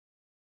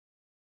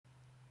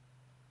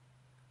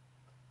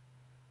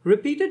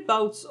Repeated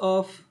bouts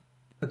of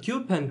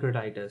acute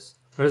pancreatitis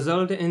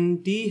result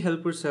in T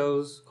helper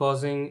cells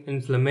causing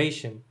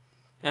inflammation,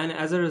 and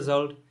as a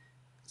result,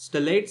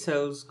 stellate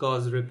cells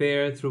cause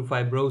repair through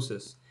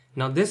fibrosis.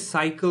 Now, this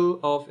cycle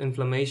of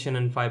inflammation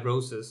and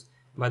fibrosis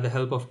by the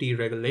help of T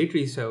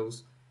regulatory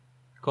cells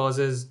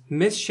causes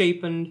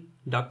misshapen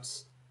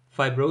ducts,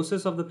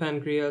 fibrosis of the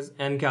pancreas,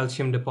 and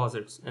calcium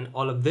deposits, and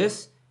all of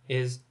this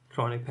is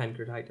chronic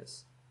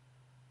pancreatitis.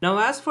 Now,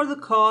 as for the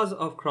cause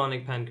of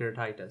chronic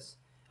pancreatitis,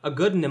 a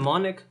good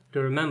mnemonic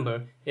to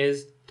remember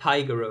is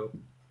TIGERO.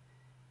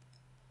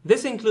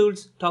 This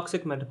includes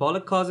toxic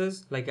metabolic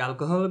causes like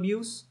alcohol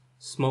abuse,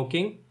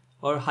 smoking,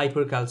 or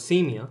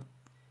hypercalcemia.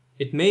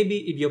 It may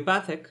be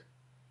idiopathic,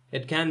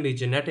 it can be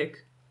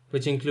genetic,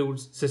 which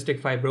includes cystic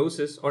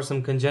fibrosis or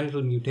some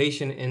congenital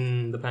mutation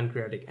in the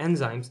pancreatic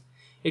enzymes.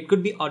 It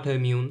could be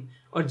autoimmune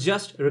or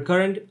just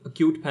recurrent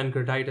acute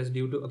pancreatitis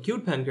due to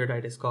acute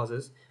pancreatitis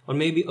causes, or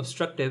maybe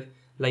obstructive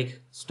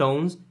like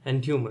stones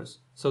and tumors.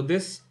 So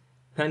this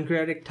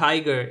pancreatic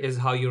tiger is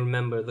how you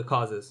remember the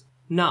causes.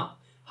 Now,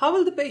 how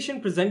will the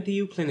patient present to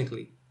you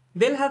clinically?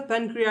 They'll have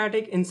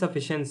pancreatic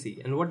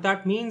insufficiency, and what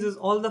that means is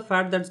all the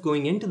fat that's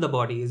going into the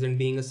body isn't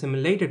being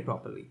assimilated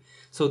properly.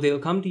 So they'll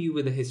come to you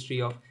with a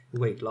history of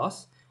weight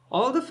loss.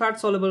 All the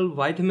fat-soluble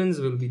vitamins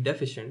will be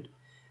deficient.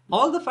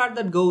 All the fat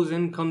that goes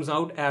in comes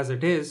out as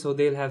it is, so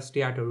they'll have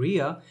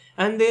steatorrhea,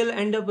 and they'll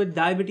end up with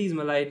diabetes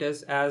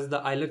mellitus as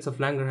the islets of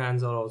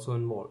Langerhans are also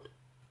involved.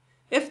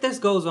 If this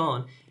goes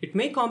on, it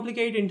may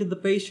complicate into the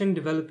patient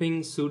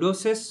developing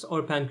pseudocysts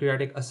or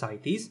pancreatic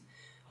ascites,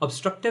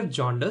 obstructive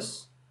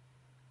jaundice,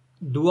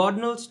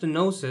 duodenal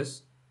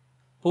stenosis,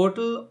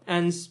 portal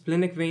and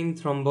splenic vein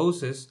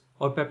thrombosis,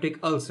 or peptic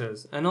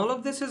ulcers. And all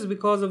of this is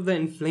because of the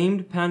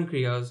inflamed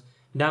pancreas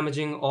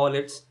damaging all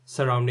its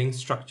surrounding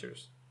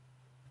structures.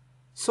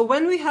 So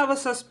when we have a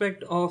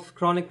suspect of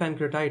chronic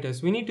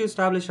pancreatitis, we need to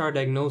establish our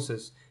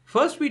diagnosis.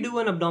 First, we do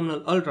an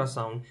abdominal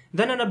ultrasound,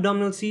 then an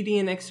abdominal CT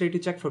and X-ray to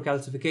check for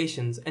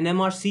calcifications, an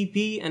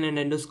MRCP and an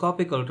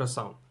endoscopic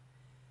ultrasound.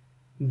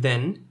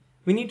 Then,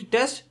 we need to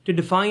test to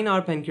define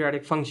our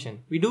pancreatic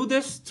function. We do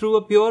this through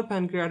a pure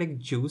pancreatic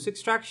juice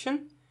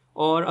extraction,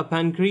 or a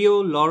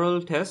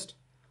pancreolaural test,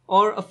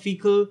 or a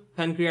fecal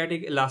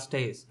pancreatic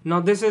elastase. Now,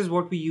 this is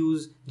what we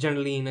use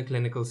generally in a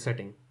clinical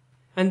setting.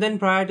 And then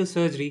prior to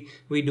surgery,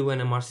 we do an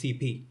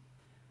MRCP.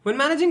 When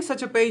managing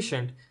such a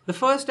patient, the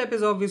first step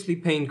is obviously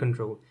pain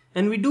control,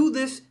 and we do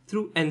this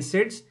through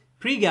NSAIDs,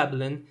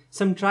 pregabalin,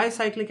 some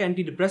tricyclic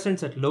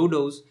antidepressants at low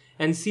dose,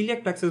 and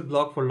celiac plexus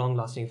block for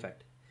long-lasting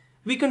effect.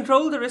 We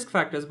control the risk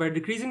factors by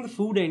decreasing the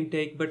food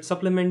intake but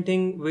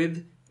supplementing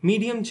with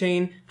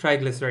medium-chain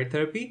triglyceride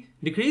therapy,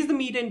 decrease the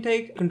meat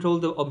intake, control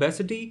the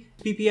obesity,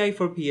 PPI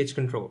for pH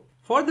control.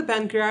 For the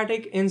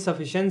pancreatic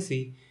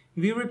insufficiency,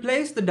 we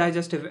replace the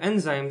digestive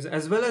enzymes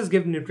as well as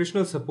give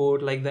nutritional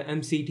support like the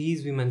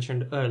MCTs we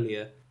mentioned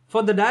earlier.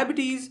 For the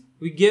diabetes,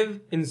 we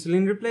give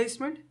insulin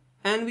replacement,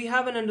 and we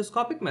have an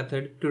endoscopic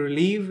method to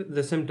relieve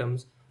the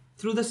symptoms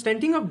through the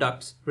stenting of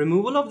ducts,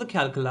 removal of the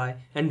calculi,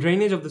 and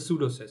drainage of the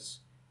pseudocysts.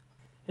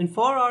 And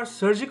for our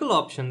surgical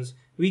options,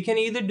 we can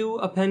either do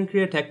a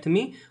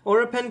pancreatectomy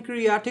or a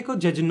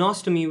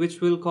pancreaticojejunostomy,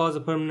 which will cause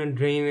a permanent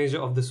drainage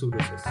of the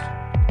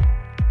pseudocysts.